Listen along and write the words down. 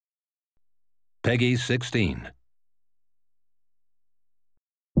Peggy 16.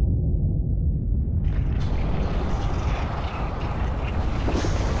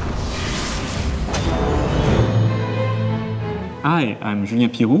 Hi, I'm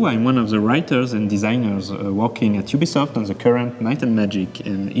Julien Pirou. I'm one of the writers and designers working at Ubisoft on the current Might and Magic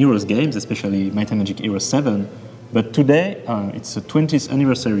and Heroes games, especially Might and Magic Heroes VII. But today, it's the 20th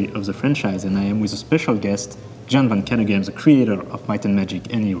anniversary of the franchise, and I am with a special guest, Jon Van Caneghem, the creator of Might and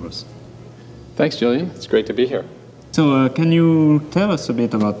Magic and Heroes. Thanks, Julian. It's great to be here. So, can you tell us a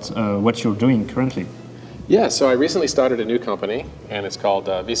bit about what you're doing currently? Yeah, so I recently started a new company, and it's called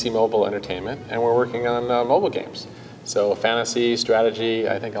VC Mobile Entertainment, and we're working on mobile games. So fantasy, strategy,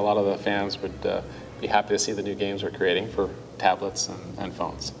 I think a lot of the fans would be happy to see the new games we're creating for tablets and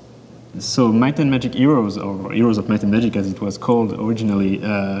phones. So Might and Magic Heroes, or Heroes of Might and Magic as it was called originally,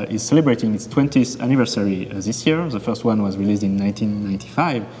 is celebrating its 20th anniversary this year. The first one was released in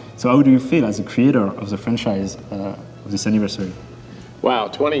 1995. So how do you feel as a creator of the franchise of this anniversary? Wow,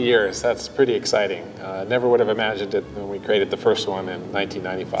 20 years, that's pretty exciting. Never would have imagined it when we created the first one in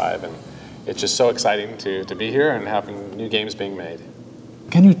 1995. And it's just so exciting to be here and having new games being made.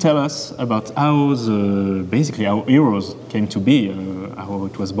 Can you tell us about how basically how Heroes came to be, how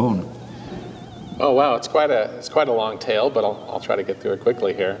it was born? Oh wow, it's quite a long tale, but I'll try to get through it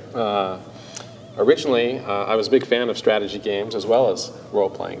quickly here. Originally, I was a big fan of strategy games as well as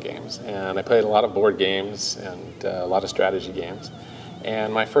role-playing games, and I played a lot of board games and a lot of strategy games.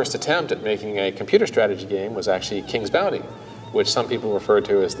 And my first attempt at making a computer strategy game was actually King's Bounty, which some people refer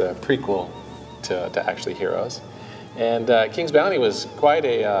to as the prequel to actually Heroes. And King's Bounty was quite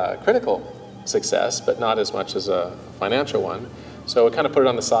a critical success, but not as much as a financial one. So we kind of put it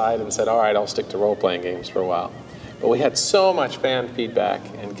on the side and said, all right, I'll stick to role-playing games for a while. But we had so much fan feedback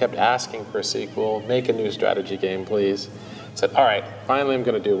and kept asking for a sequel, make a new strategy game, please. Said, all right, finally I'm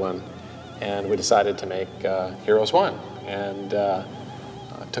going to do one. And we decided to make Heroes 1. And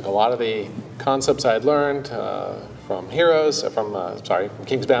took a lot of the concepts I had learned from Heroes, from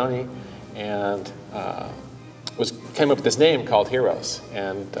King's Bounty, and came up with this name called Heroes.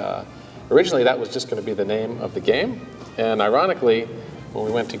 And originally that was just going to be the name of the game. And ironically, when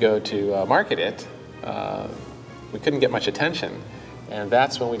we went to go to market it, we couldn't get much attention. And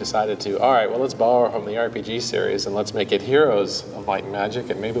that's when we decided to, all right, well, let's borrow from the RPG series and let's make it Heroes of Might and Magic,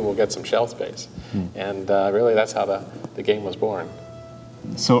 and maybe we'll get some shelf space. And really, that's how the game was born.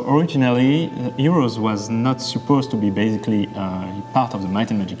 So originally, Heroes was not supposed to be basically part of the Might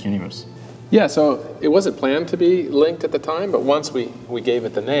and Magic universe. Yeah, so it wasn't planned to be linked at the time, but once we gave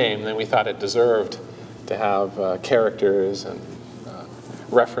it the name, then we thought it deserved to have characters and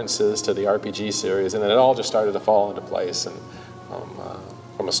references to the RPG series, and then it all just started to fall into place. And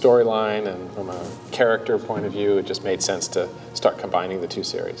from a storyline and from a character point of view, it just made sense to start combining the two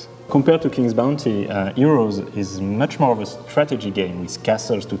series. Compared to King's Bounty, Heroes is much more of a strategy game with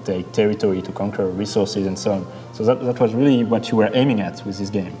castles to take, territory to conquer, resources and so on. So that was really what you were aiming at with this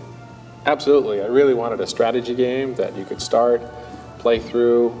game. Absolutely. I really wanted a strategy game that you could start, play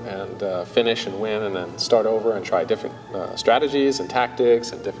through, and finish and win, and then start over and try different strategies and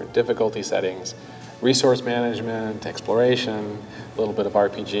tactics and different difficulty settings. Resource management, exploration, a little bit of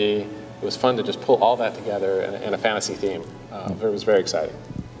RPG. It was fun to just pull all that together in a fantasy theme. It was very exciting.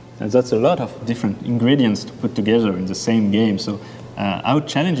 And that's a lot of different ingredients to put together in the same game. So how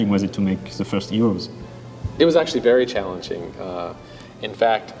challenging was it to make the first Heroes? It was actually very challenging. In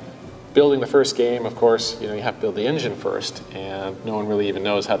fact, building the first game, of course, you have to build the engine first, and no one really even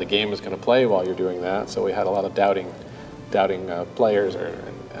knows how the game is going to play while you're doing that. So we had a lot of doubting players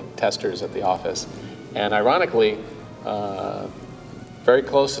and testers at the office. And ironically, very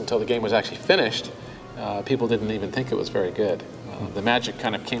close until the game was actually finished, people didn't even think it was very good. The magic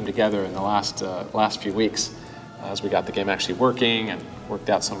kind of came together in the last few weeks as we got the game actually working and worked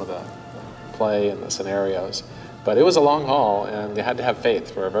out some of the play and the scenarios. But it was a long haul, and you had to have faith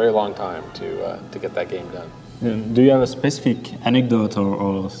for a very long time to get that game done. Do you have a specific anecdote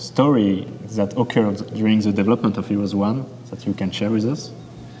or story that occurred during the development of Heroes 1 that you can share with us?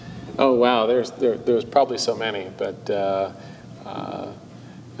 Oh wow, there's probably so many, but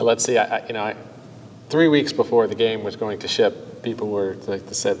let's see. 3 weeks before the game was going to ship, people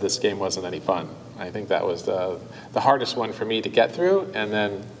said this game wasn't any fun. I think that was the hardest one for me to get through, and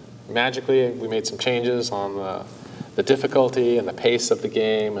then magically we made some changes on the difficulty and the pace of the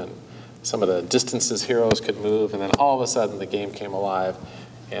game and some of the distances heroes could move, and then all of a sudden the game came alive.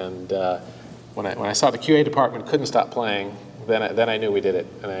 And when I saw the QA department couldn't stop playing, then I knew we did it,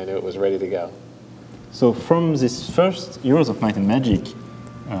 and I knew it was ready to go. So from this first Heroes of Might and Magic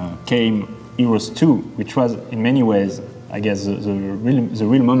came Heroes 2, which was in many ways, I guess, the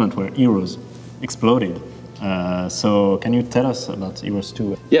real moment where Heroes exploded. So can you tell us about Heroes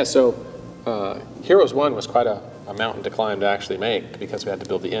 2? Yeah, so Heroes 1 was quite a mountain to climb to actually make because we had to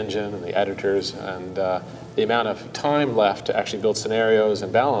build the engine and the editors, and the amount of time left to actually build scenarios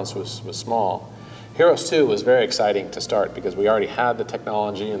and balance was small. Heroes 2 was very exciting to start because we already had the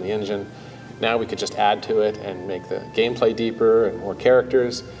technology and the engine. Now we could just add to it and make the gameplay deeper and more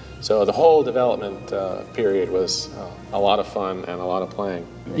characters. So the whole development period was a lot of fun and a lot of playing.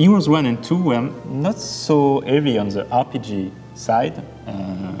 Heroes 1 and 2 were not so heavy on the RPG side.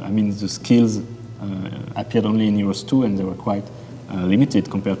 I mean, the skills appeared only in Heroes 2 and they were quite limited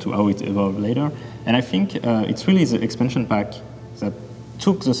compared to how it evolved later. And I think it's really the expansion pack that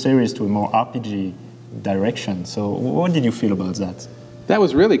took the series to a more RPG direction. So what did you feel about that? That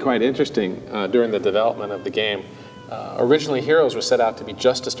was really quite interesting during the development of the game. Originally, Heroes was set out to be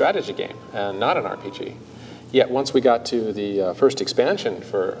just a strategy game and not an RPG. Yet once we got to the first expansion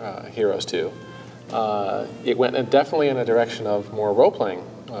for Heroes 2, it went definitely in a direction of more role-playing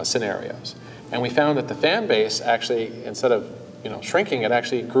scenarios. And we found that the fan base actually, instead of shrinking, it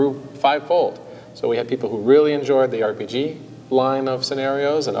actually grew fivefold. So we had people who really enjoyed the RPG line of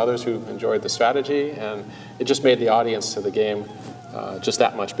scenarios and others who enjoyed the strategy, and it just made the audience to the game just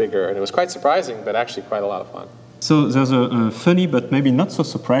that much bigger. And it was quite surprising, but actually quite a lot of fun. So there's a funny but maybe not so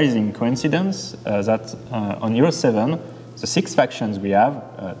surprising coincidence that on Heroes 7, the 6 factions we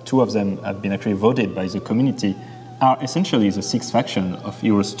have, 2 of them have been actually voted by the community, are essentially the 6 factions of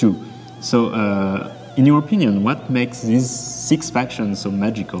Heroes 2. So in your opinion, what makes these 6 factions so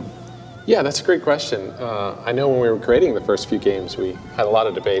magical? Yeah, that's a great question. I know when we were creating the first few games, we had a lot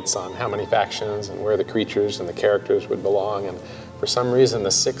of debates on how many factions and where the creatures and the characters would belong, and for some reason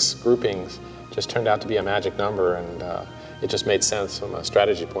the 6 groupings just turned out to be a magic number, and it just made sense from a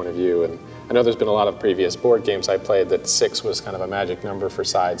strategy point of view. And I know there's been a lot of previous board games I played that 6 was kind of a magic number for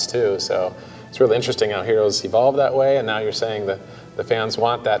sides too, so it's really interesting how Heroes evolved that way, and now you're saying that the fans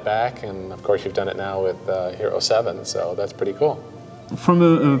want that back, and of course you've done it now with Heroes 7, so that's pretty cool. From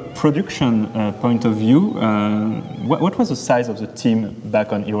a production point of view, what was the size of the team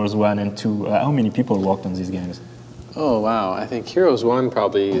back on Heroes 1 and 2? How many people worked on these games? Oh wow, I think Heroes 1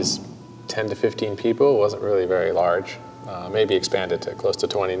 probably is 10 to 15 people. It wasn't really very large. Maybe expanded to close to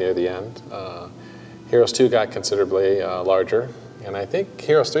 20 near the end. Heroes 2 got considerably larger, and I think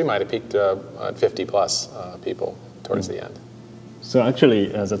Heroes 3 might have peaked at 50 plus people towards the end. So actually,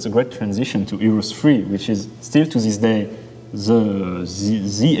 that's a great transition to Heroes 3, which is still to this day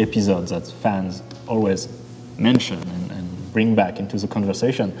the episode that fans always mention and bring back into the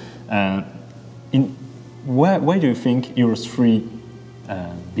conversation. Why do you think Heroes 3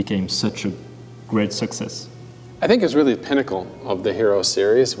 became such a great success? I think it's really the pinnacle of the Heroes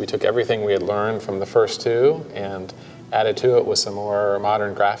series. We took everything we had learned from the first 2 and added to it with some more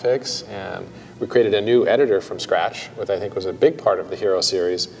modern graphics, and we created a new editor from scratch, which I think was a big part of the Heroes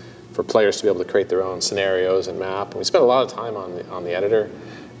series, for players to be able to create their own scenarios and map. And we spent a lot of time on the editor,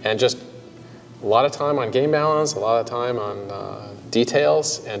 and just a lot of time on game balance, a lot of time on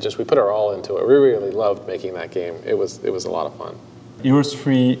details, and just we put our all into it. We really loved making that game. It was a lot of fun. Heroes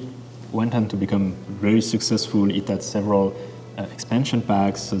 3 went on to become very successful. It had several expansion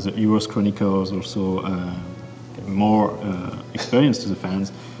packs, so the Heroes Chronicles also more experience to the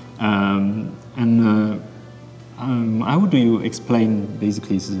fans. How do you explain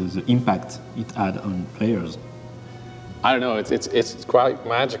basically the impact it had on players? I don't know, it's quite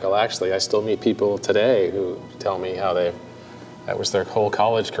magical actually. I still meet people today who tell me how that was their whole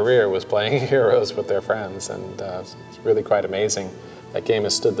college career, was playing Heroes with their friends, and it's really quite amazing. That game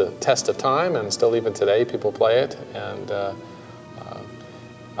has stood the test of time, and still even today people play it, and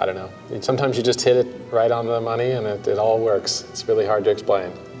I don't know. Sometimes you just hit it right on the money and it all works. It's really hard to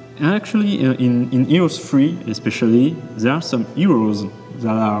explain. Actually, in Heroes 3 especially, there are some heroes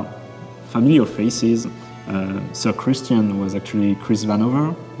that are familiar faces. Sir Christian was actually Chris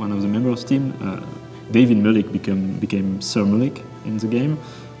Vanover, one of the members of the team. David Mullick became Sir Mullick in the game.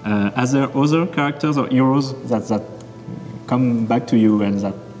 Are there other characters or heroes that come back to you and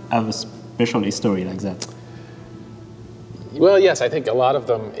that have a special history like that? Well, yes, I think a lot of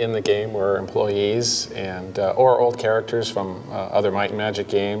them in the game were employees and or old characters from other Might and Magic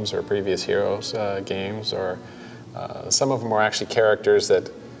games or previous Heroes games, or some of them were actually characters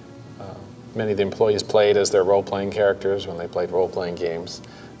that many of the employees played as their role-playing characters when they played role-playing games.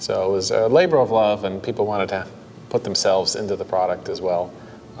 So it was a labor of love, and people wanted to put themselves into the product as well.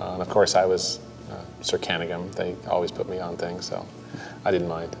 And of course, I was Sir Caneghem. They always put me on things, so I didn't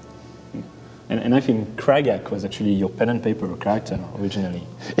mind. And I think Kragak was actually your pen and paper character originally.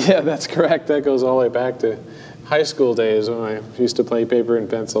 Yeah, that's correct. That goes all the way back to high school days when I used to play paper and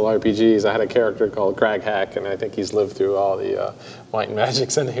pencil RPGs. I had a character called Crag Hack, and I think he's lived through all the Might and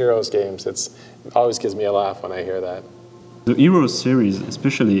Magics and Heroes games. It always gives me a laugh when I hear that. The Heroes series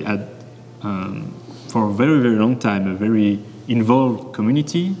especially had, for a very, very long time, a very involved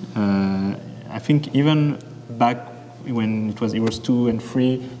community. I think even back when it was Heroes 2 and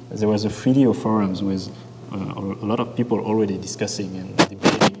 3, there was a 3DO forums with a lot of people already discussing and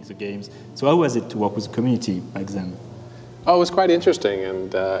debating the games. So how was it to work with the community back then? Oh, it was quite interesting,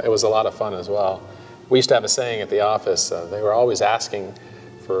 and it was a lot of fun as well. We used to have a saying at the office, they were always asking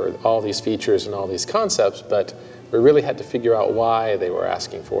for all these features and all these concepts, but we really had to figure out why they were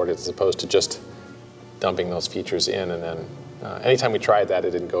asking for it as opposed to just dumping those features in, and then anytime we tried that,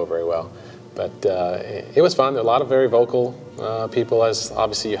 it didn't go very well. But it was fun. There were a lot of very vocal people, as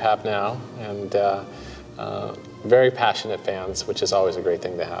obviously you have now, and very passionate fans, which is always a great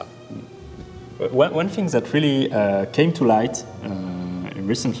thing to have. One thing that really came to light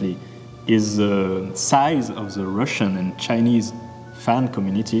recently is the size of the Russian and Chinese fan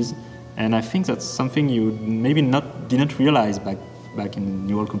communities, and I think that's something you maybe didn't realize back in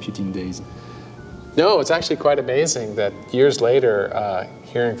New World Computing days. No, it's actually quite amazing that years later,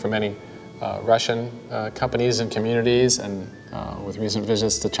 hearing from many Russian companies and communities, and with recent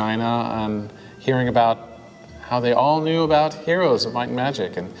visits to China, and hearing about how they all knew about Heroes of Might and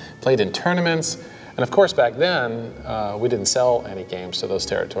Magic and played in tournaments. And of course, back then, we didn't sell any games to those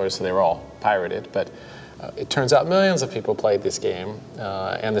territories, so they were all pirated. But it turns out millions of people played this game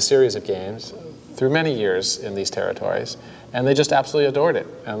and the series of games through many years in these territories, and they just absolutely adored it.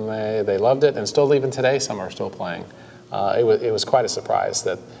 And they loved it, and still even today, some are still playing. It was quite a surprise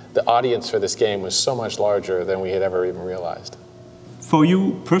that the audience for this game was so much larger than we had ever even realized. For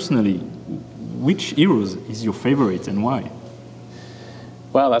you personally, which Heroes is your favorite and why?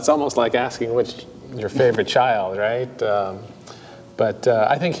 Well, that's almost like asking which your favorite child, right? But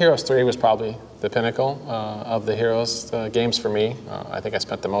I think Heroes 3 was probably the pinnacle of the Heroes games for me. I think I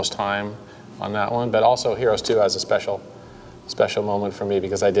spent the most time on that one, but also Heroes 2 has a special moment for me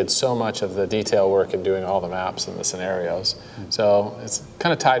because I did so much of the detail work in doing all the maps and the scenarios. So it's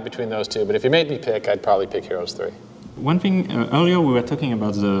kind of tied between those two, but if you made me pick, I'd probably pick Heroes 3. One thing, earlier we were talking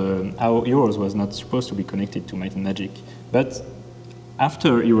about how Heroes was not supposed to be connected to Might and Magic, but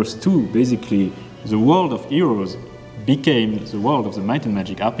after Heroes 2, basically, the world of Heroes became the world of the Might and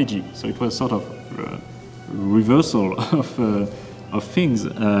Magic RPG. So it was sort of reversal of things.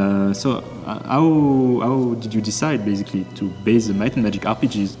 So how did you decide, basically, to base the Might and Magic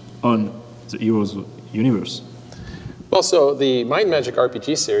RPGs on the Heroes universe? Well, so the Might and Magic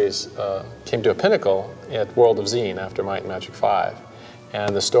RPG series came to a pinnacle at World of Zine after Might and Magic 5.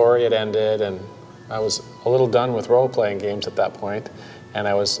 And the story had ended, and I was a little done with role-playing games at that point, and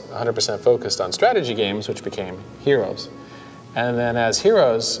I was 100% focused on strategy games, which became Heroes. And then as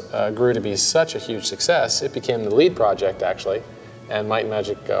Heroes grew to be such a huge success, it became the lead project, actually, and Might and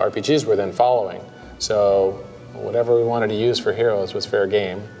Magic RPGs were then following. So whatever we wanted to use for Heroes was fair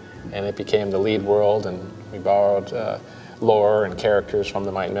game, and it became the lead world, and we borrowed lore and characters from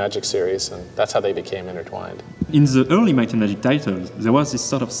the Might and Magic series, and that's how they became intertwined. In the early Might and Magic titles, there was this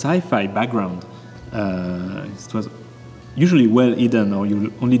sort of sci-fi background. It was usually well hidden, or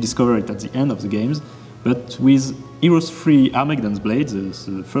you only discover it at the end of the games. But with Heroes 3 Armageddon's Blades,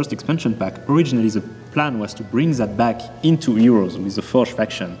 the first expansion pack, originally the plan was to bring that back into Heroes with the Forge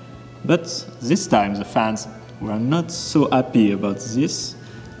faction. But this time the fans were not so happy about this.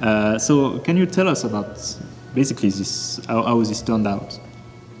 So can you tell us about basically this, how this turned out?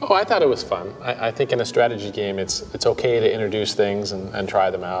 Oh, I thought it was fun. I think in a strategy game it's okay to introduce things and try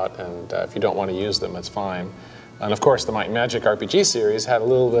them out, and if you don't want to use them, it's fine. And of course the Might and Magic RPG series had a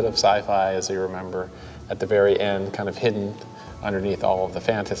little bit of sci-fi, as you remember, at the very end, kind of hidden underneath all of the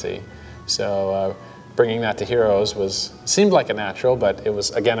fantasy. So bringing that to Heroes seemed like a natural, but it was,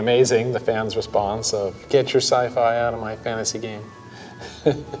 again, amazing, the fans' response of, get your sci-fi out of my fantasy game.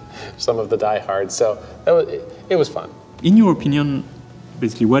 Some of the diehards. So it was fun. In your opinion,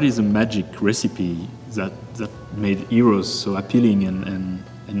 basically, what is a magic recipe that made Heroes so appealing and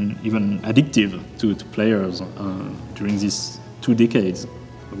even addictive to players during these 2 decades?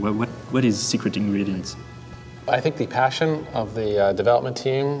 What is the secret ingredient? I think the passion of the development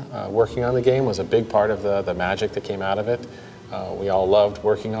team working on the game was a big part of the magic that came out of it. We all loved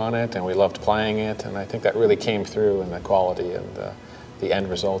working on it, and we loved playing it, and I think that really came through in the quality and the end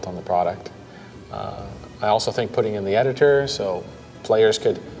result on the product. I also think putting in the editor so players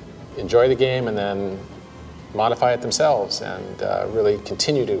could enjoy the game and then modify it themselves and really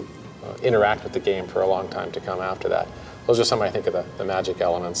continue to interact with the game for a long time to come after that. Those are some, I think, of the magic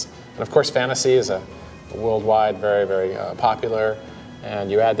elements. And of course, fantasy is a worldwide, very, very popular.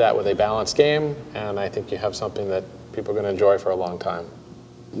 And you add that with a balanced game, and I think you have something that people are going to enjoy for a long time.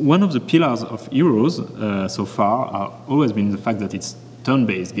 One of the pillars of Heroes so far has always been the fact that it's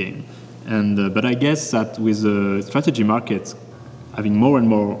turn-based game. But I guess that with the strategy market having more and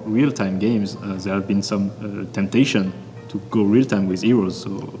more real-time games, there have been some temptation to go real-time with Heroes.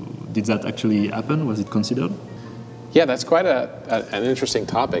 So did that actually happen? Was it considered? Yeah, that's quite an interesting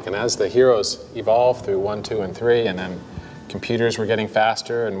topic. And as the Heroes evolved through 1, 2, and 3, and then computers were getting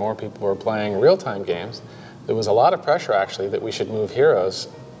faster and more people were playing real-time games, there was a lot of pressure actually that we should move Heroes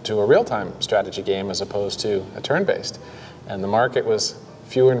to a real-time strategy game as opposed to a turn-based. And the market was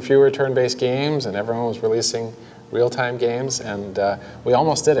fewer and fewer turn-based games, and everyone was releasing real-time games, and we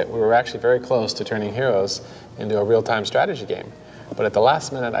almost did it. We were actually very close to turning Heroes into a real-time strategy game. But at the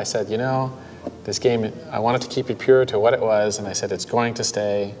last minute I said, you know, this game, I wanted to keep it pure to what it was, and I said it's going to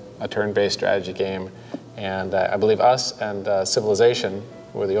stay a turn-based strategy game. And I believe us and Civilization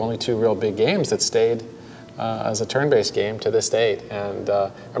were the only two real big games that stayed as a turn-based game to this date, and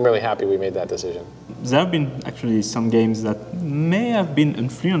I'm really happy we made that decision. There have been actually some games that may have been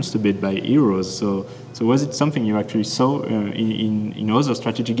influenced a bit by Heroes, so was it something you actually saw in other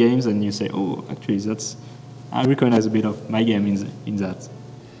strategy games and you say, oh, actually I recognize a bit of my game in that?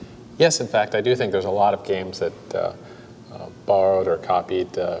 Yes, in fact, I do think there's a lot of games that borrowed or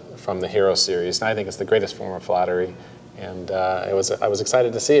copied from the Heroes series, and I think it's the greatest form of flattery, and I was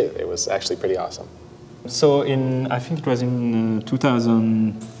excited to see it. It was actually pretty awesome. So I think it was in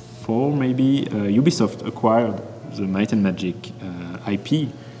 2004 maybe, Ubisoft acquired the Might and Magic IP,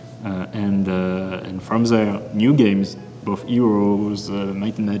 and from there new games, both Heroes,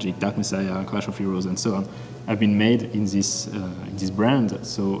 Might and Magic, Dark Messiah, Clash of Heroes, and so on, have been made in this brand.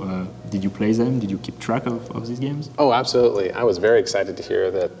 So did you play them? Did you keep track of these games? Oh, absolutely. I was very excited to hear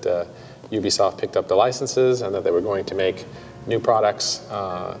that Ubisoft picked up the licenses and that they were going to make new products.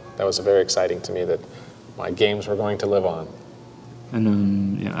 That was very exciting to me that my games were going to live on.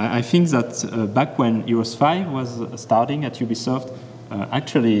 And yeah, I think that back when Heroes 5 was starting at Ubisoft,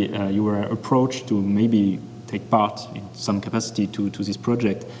 actually you were approached to maybe take part in some capacity to this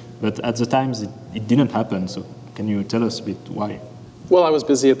project, but at the time it didn't happen. So can you tell us a bit why? Well, I was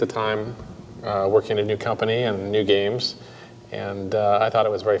busy at the time working at a new company and new games, and I thought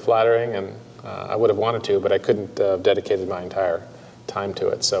it was very flattering, and I would have wanted to, but I couldn't have dedicated my entire time to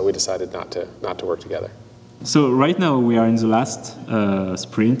it, so we decided not to work together. So right now we are in the last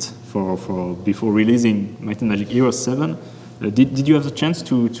sprint before releasing Might and Magic Heroes 7. Did you have the chance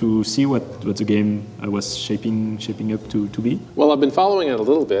to see what the game was shaping up to be? Well, I've been following it a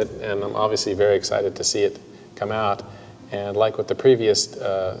little bit, and I'm obviously very excited to see it come out. And like with the previous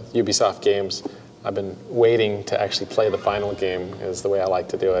Ubisoft games, I've been waiting to actually play the final game, is the way I like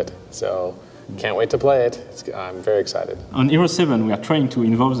to do it. So can't wait to play it. I'm very excited. On Heroes 7, we are trying to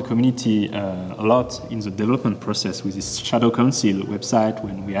involve the community a lot in the development process with this Shadow Council website,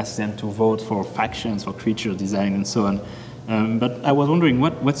 when we ask them to vote for factions, for creature design, and so on. But I was wondering,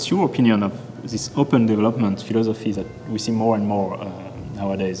 what's your opinion of this open development philosophy that we see more and more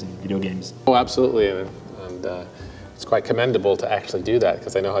nowadays in video games? Oh, absolutely, and it's quite commendable to actually do that,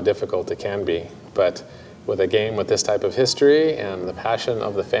 because I know how difficult it can be. But with a game with this type of history and the passion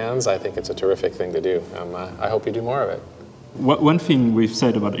of the fans, I think it's a terrific thing to do. I hope you do more of it. One thing we've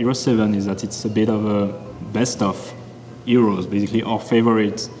said about Heroes 7 is that it's a bit of a best of Heroes, basically our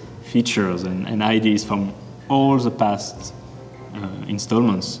favorite features and ideas from all the past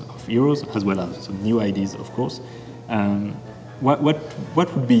installments of Heroes, as well as some new ideas, of course. What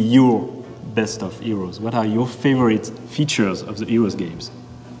would be your best of Heroes? What are your favorite features of the Heroes games?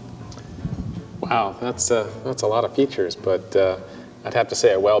 Wow, that's a lot of features, but I'd have to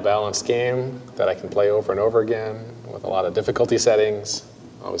say a well-balanced game that I can play over and over again with a lot of difficulty settings,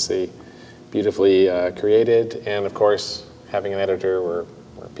 obviously beautifully created, and of course having an editor where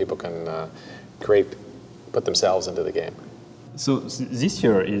people can put themselves into the game. So this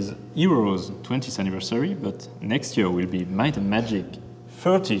year is Heroes 20th anniversary, but next year will be Might and Magic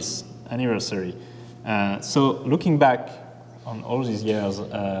 30th anniversary. So looking back on all these years,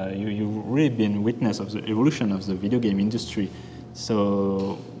 you've really been witness of the evolution of the video game industry.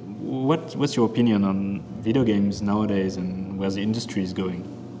 So what's your opinion on video games nowadays and where the industry is going?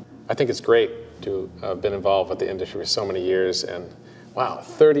 I think it's great to have been involved with the industry for so many years, and wow,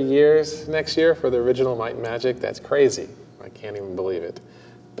 30 years next year for the original Might and Magic, that's crazy. I can't even believe it.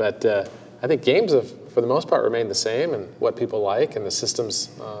 But I think games have, for the most part, remained the same, and what people like and the systems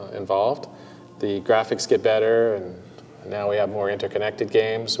involved. The graphics get better, and now we have more interconnected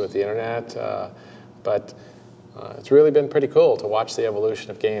games with the internet. But it's really been pretty cool to watch the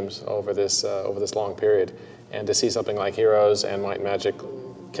evolution of games over this long period, and to see something like Heroes and Might and Magic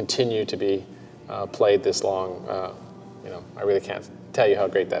continue to be played this long. I really can't tell you how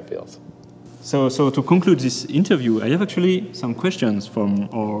great that feels. So to conclude this interview, I have actually some questions from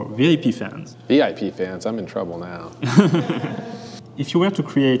our VIP fans. VIP fans, I'm in trouble now. If you were to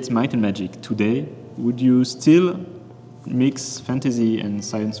create Might and Magic today, would you still mix fantasy and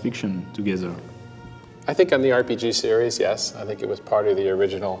science fiction together? I think on the RPG series, yes. I think it was part of the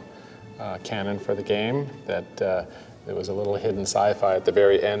original canon for the game, that there was a little hidden sci-fi at the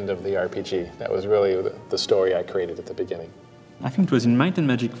very end of the RPG. That was really the story I created at the beginning. I think it was in Might and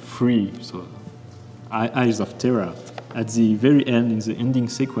Magic 3, so Eyes of Terra. At the very end, in the ending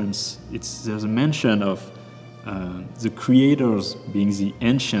sequence, there's a mention of the creators being the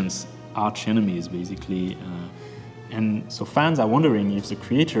ancients' arch-enemies, basically. And so fans are wondering if the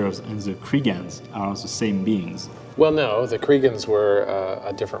creators and the Kriegans are the same beings. Well, no, the Kriegans were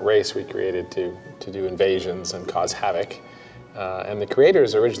a different race we created to do invasions and cause havoc. And the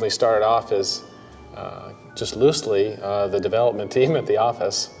creators originally started off as just loosely the development team at the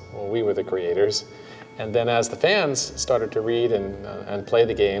office. Well, we were the creators. And then as the fans started to read and play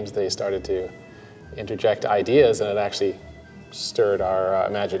the games, they started to interject ideas, and it actually stirred our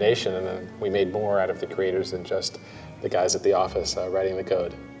imagination, and then we made more out of the creators than just the guys at the office writing the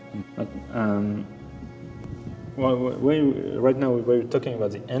code. Right now we're talking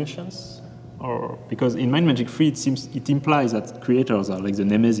about the ancients, or because in Might and Magic 3 it implies that creators are like the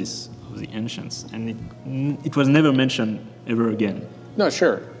nemesis of the ancients, and it was never mentioned ever again. No,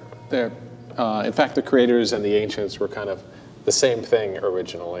 sure. In fact, the creators and the ancients were kind of the same thing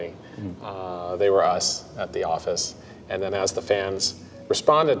originally. They were us at the office, and then as the fans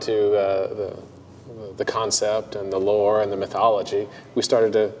responded to the concept and the lore and the mythology, we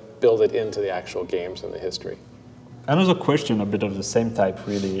started to build it into the actual games and the history. Another question, a bit of the same type,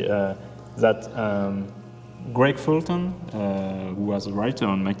 really, that Greg Fulton, who was a writer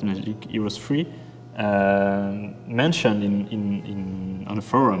on Might and Magic Heroes 3, mentioned on a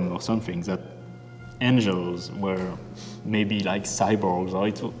forum or something that angels were maybe like cyborgs, or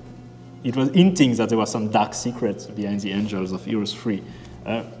it was hinting that there was some dark secrets behind the angels of Heroes 3.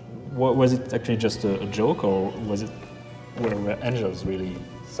 Was it actually just a joke, or were angels really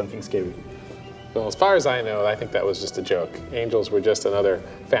something scary? Well, as far as I know, I think that was just a joke. Angels were just another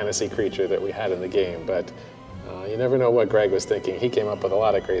fantasy creature that we had in the game, but you never know what Greg was thinking. He came up with a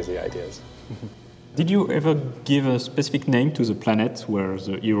lot of crazy ideas. Did you ever give a specific name to the planet where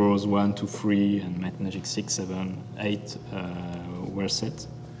the Heroes 1, 2, 3, and Might and Magic 6, 7, 8 were set?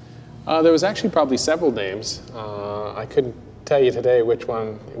 There was actually probably several names. I couldn't tell you today which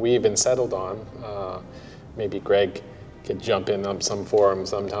one we even settled on. Maybe Greg could jump in on some forum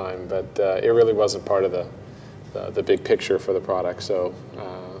sometime, but it really wasn't part of the big picture for the product, so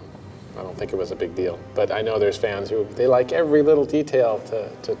I don't think it was a big deal. But I know there's fans who they like every little detail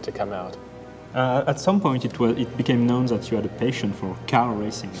to come out. At some point, it became known that you had a passion for car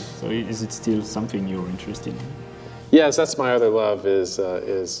racing. So is it still something you're interested in? Yes, that's my other love,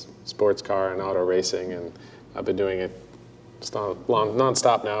 is sports car and auto racing, and I've been doing it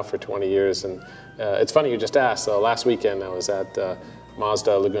non-stop now for 20 years. And it's funny you just asked. So last weekend I was at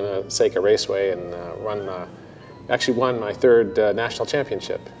Mazda Laguna Seca Raceway and actually won my third national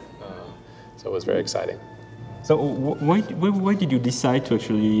championship. So it was very exciting. So why did you decide to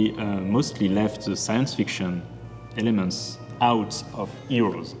actually mostly left the science fiction elements out of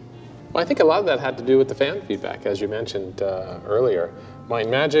Heroes? Well, I think a lot of that had to do with the fan feedback, as you mentioned earlier. Might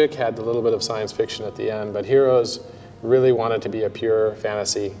and Magic had a little bit of science fiction at the end, but Heroes really wanted to be a pure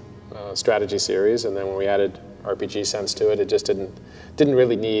fantasy strategy series, and then when we added RPG sense to it, it just didn't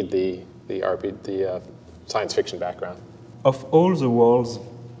really need the science fiction background. Of all the worlds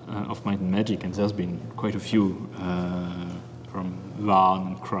of Might and Magic, and there's been quite a few from Varn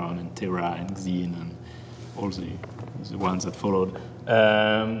and Kron and Terra and Xin and all the ones that followed.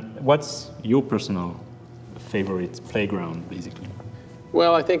 What's your personal favorite playground, basically?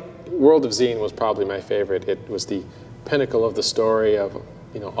 Well, I think World of Xin was probably my favorite. It was the pinnacle of the story of,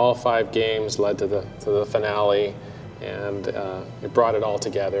 all 5 games led to the finale, and it brought it all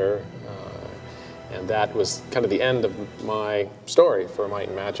together. And that was kind of the end of my story for Might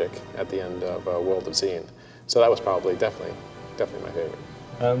and Magic at the end of World of Xin. So that was probably definitely my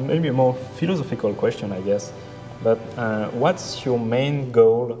favorite. Maybe a more philosophical question, I guess. But what's your main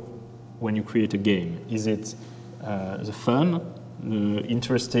goal when you create a game? Is it the fun, the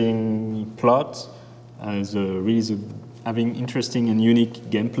interesting plot, having interesting and unique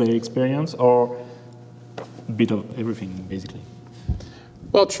gameplay experience, or a bit of everything, basically?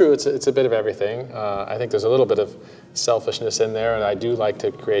 Well, true, it's a bit of everything. I think there's a little bit of selfishness in there, and I do like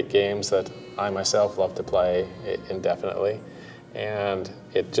to create games that I myself love to play indefinitely. And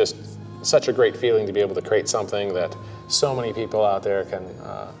it just such a great feeling to be able to create something that so many people out there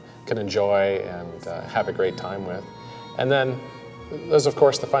can enjoy and have a great time with. And then there's, of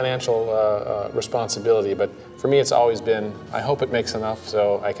course, the financial responsibility, but for me it's always been, I hope it makes enough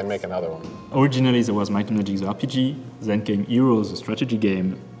so I can make another one. Originally there was Might and Magic the RPG, then came Heroes, the strategy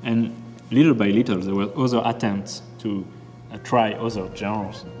game, and little by little there were other attempts to try other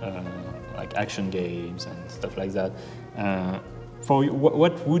genres, like action games and stuff like that. For you,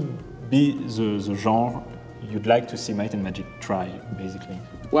 what would be the genre you'd like to see Might and Magic try, basically?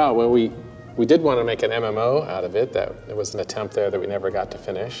 Well, we did want to make an MMO out of it. There was an attempt there that we never got to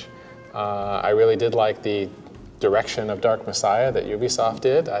finish. I really did like the direction of Dark Messiah that Ubisoft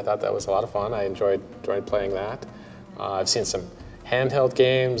did. I thought that was a lot of fun. I enjoyed playing that. I've seen some handheld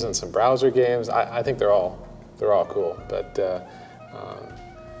games and some browser games. I think they're all cool. But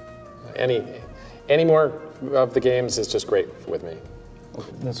any more of the games is just great with me.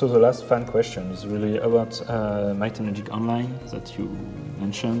 Okay. So the last fan question is really about Might and Magic Online that you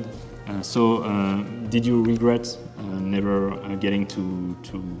mentioned. Did you regret never getting to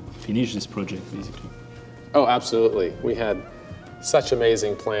finish this project, basically? Oh, absolutely. We had such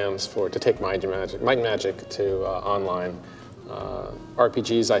amazing plans to take Might and Magic to online.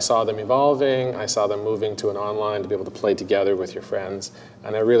 RPGs, I saw them evolving, I saw them moving to an online to be able to play together with your friends,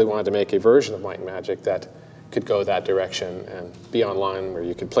 and I really wanted to make a version of Might and Magic that could go that direction and be online where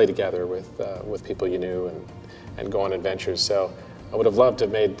you could play together with people you knew and go on adventures. So I would have loved to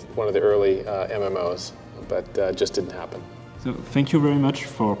have made one of the early MMOs, but just didn't happen. So thank you very much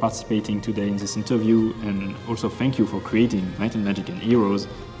for participating today in this interview, and also thank you for creating Might and Magic and Heroes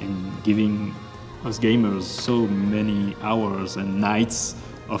and giving us gamers so many hours and nights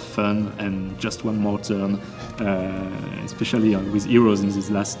of fun and just one more turn, especially with Heroes in these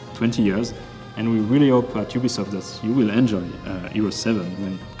last 20 years. And we really hope at Ubisoft that you will enjoy Heroes 7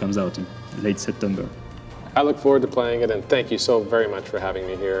 when it comes out in late September. I look forward to playing it, and thank you so very much for having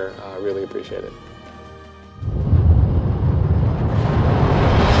me here. I really appreciate it.